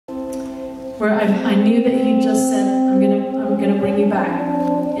where I knew that he just said, I'm gonna bring you back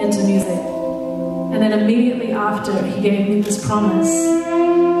into music. And then immediately after, he gave me this promise.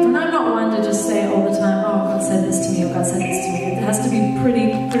 And I'm not one to just say all the time, oh, God said this to me, or God said this to me. It has to be pretty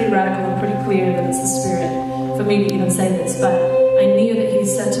radical and pretty clear that it's the Spirit for me to even say this. But I knew that he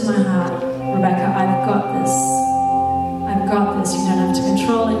said to my heart, Rebecca, I've got this. I've got this. You don't have to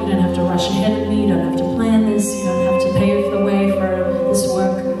control it. You don't have to rush ahead of me. You don't have to plan this. You don't have to pave the way for this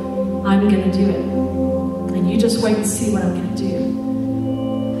work. I'm going to do it. And you just wait and see what I'm going to do.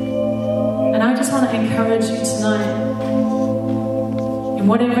 And I just want to encourage you tonight, in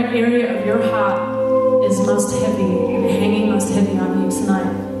whatever area of your heart is most heavy, and hanging most heavy on you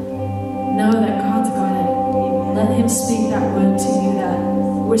tonight, know that God's got it. Let him speak that word to you, that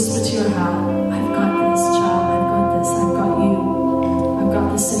whisper to your heart, I've got this, child, I've got this, I've got you, I've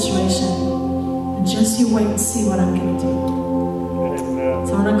got this situation. And just you wait and see what I'm going to do.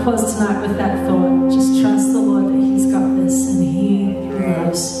 So I want to close tonight with that thought. Just trust the Lord that he's got this and he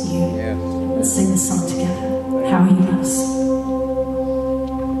loves you. Let's sing this song together, How He Loves.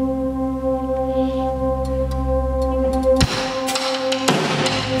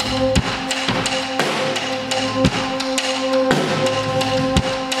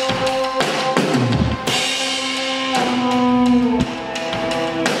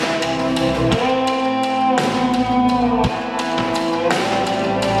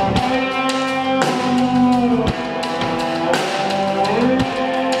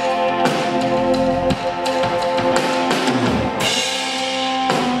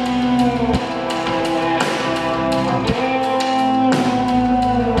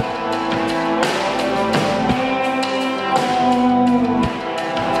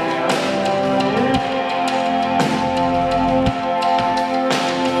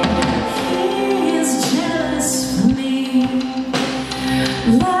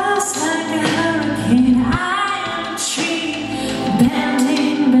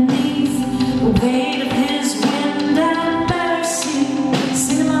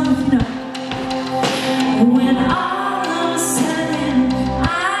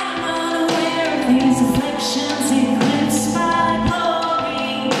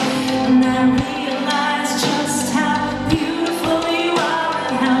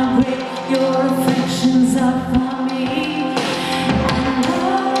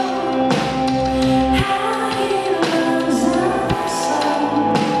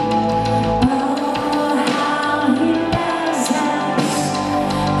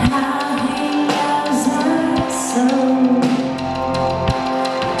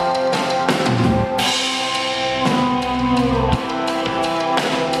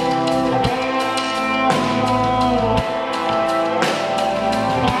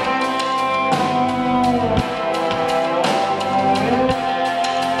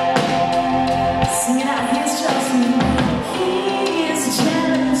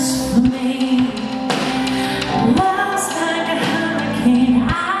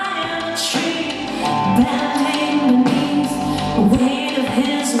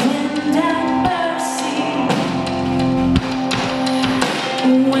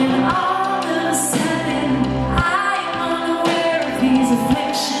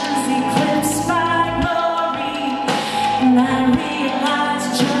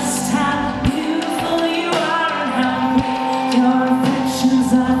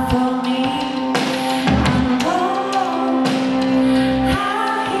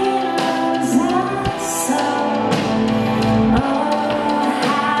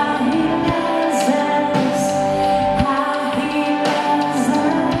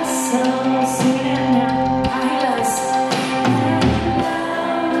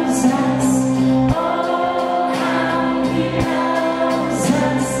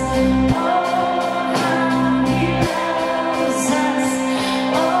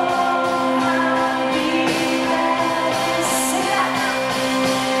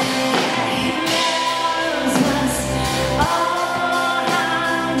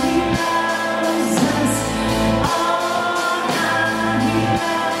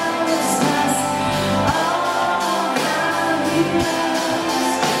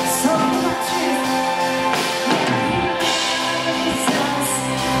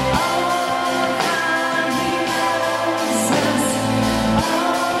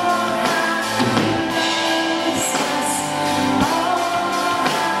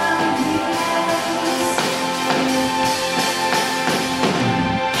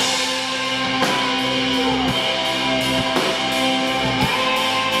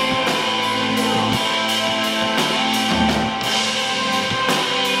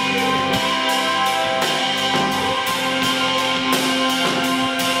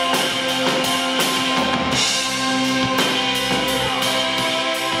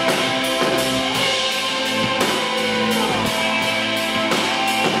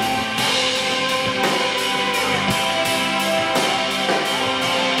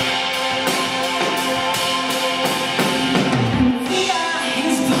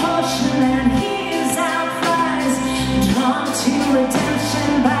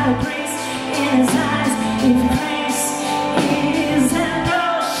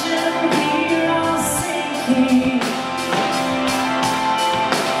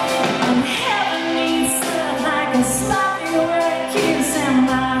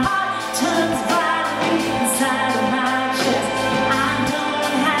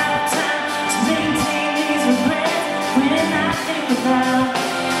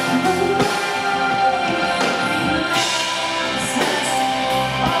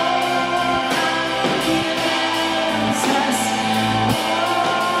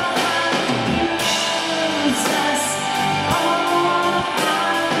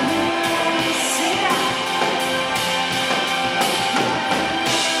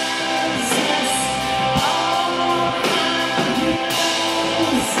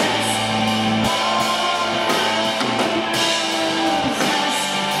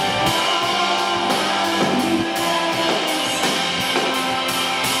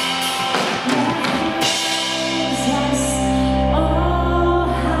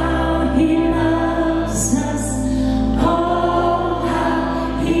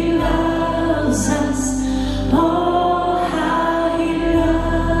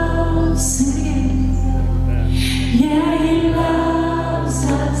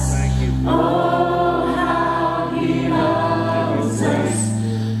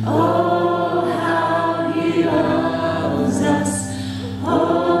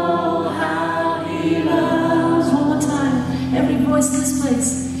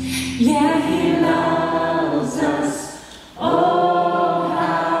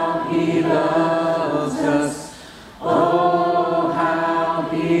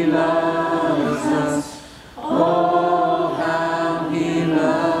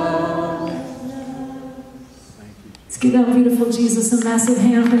 give our beautiful Jesus a massive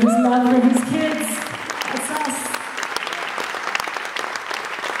hand for his love for his kids. That's us.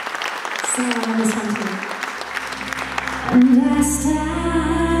 Sing along this one too. And I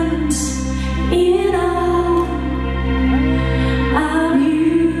stand in awe of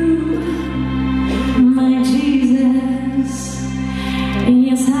you, my Jesus.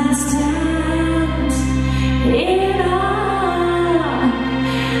 Yes, I stand in awe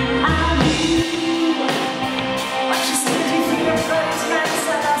of you. Watch you stand your feet up right tonight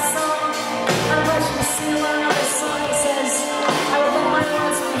inside that song. I want you to sing along on this song that says, I will let my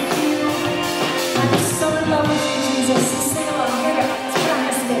words be few. I'm so in love with you, Jesus. Sing along. Here we go.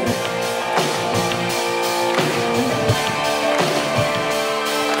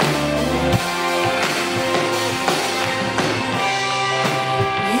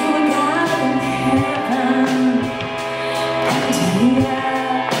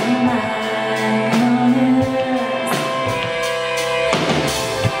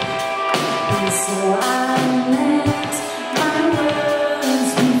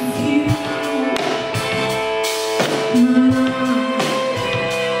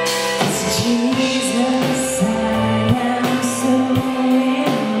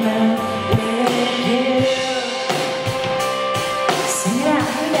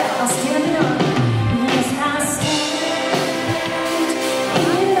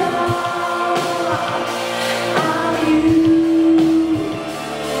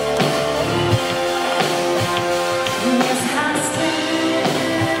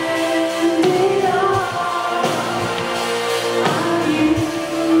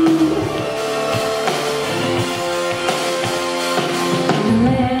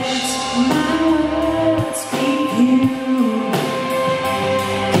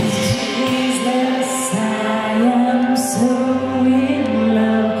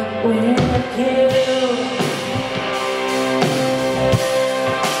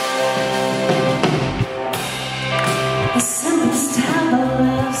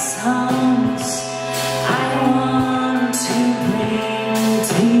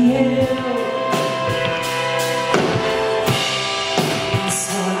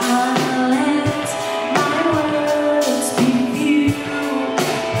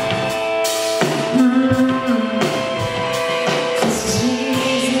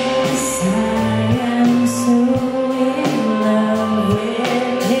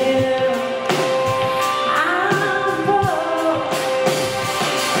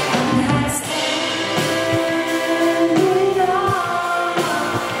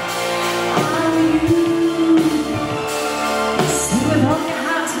 Let's put our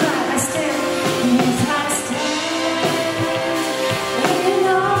hands together.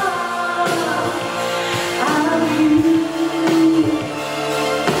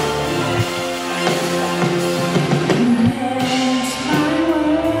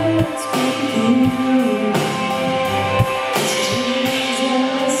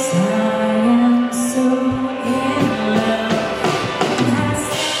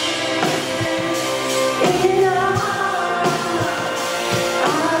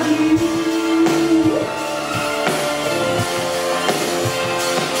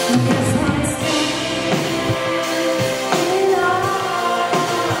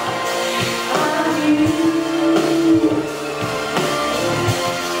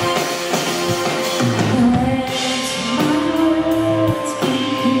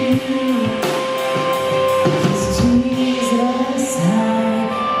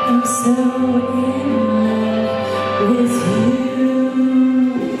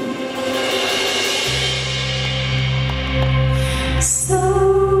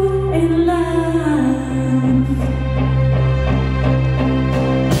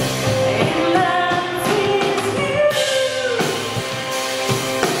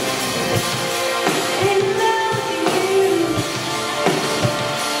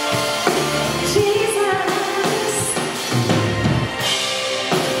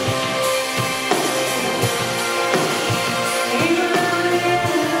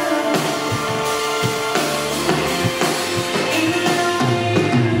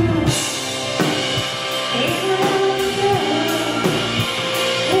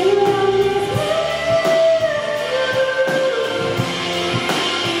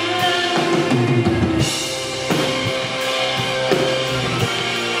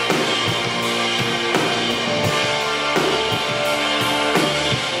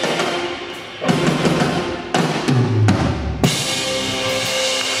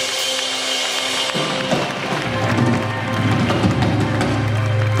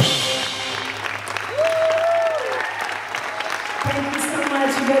 Thank you so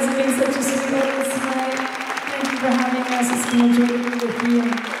much. You guys have been such a sweet audience tonight. Thank you for having me. us. It's been enjoying you with you.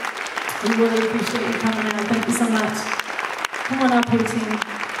 We really appreciate you coming out. Thank you so much. Come on up here, team.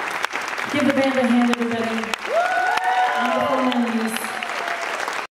 Give the band a hand.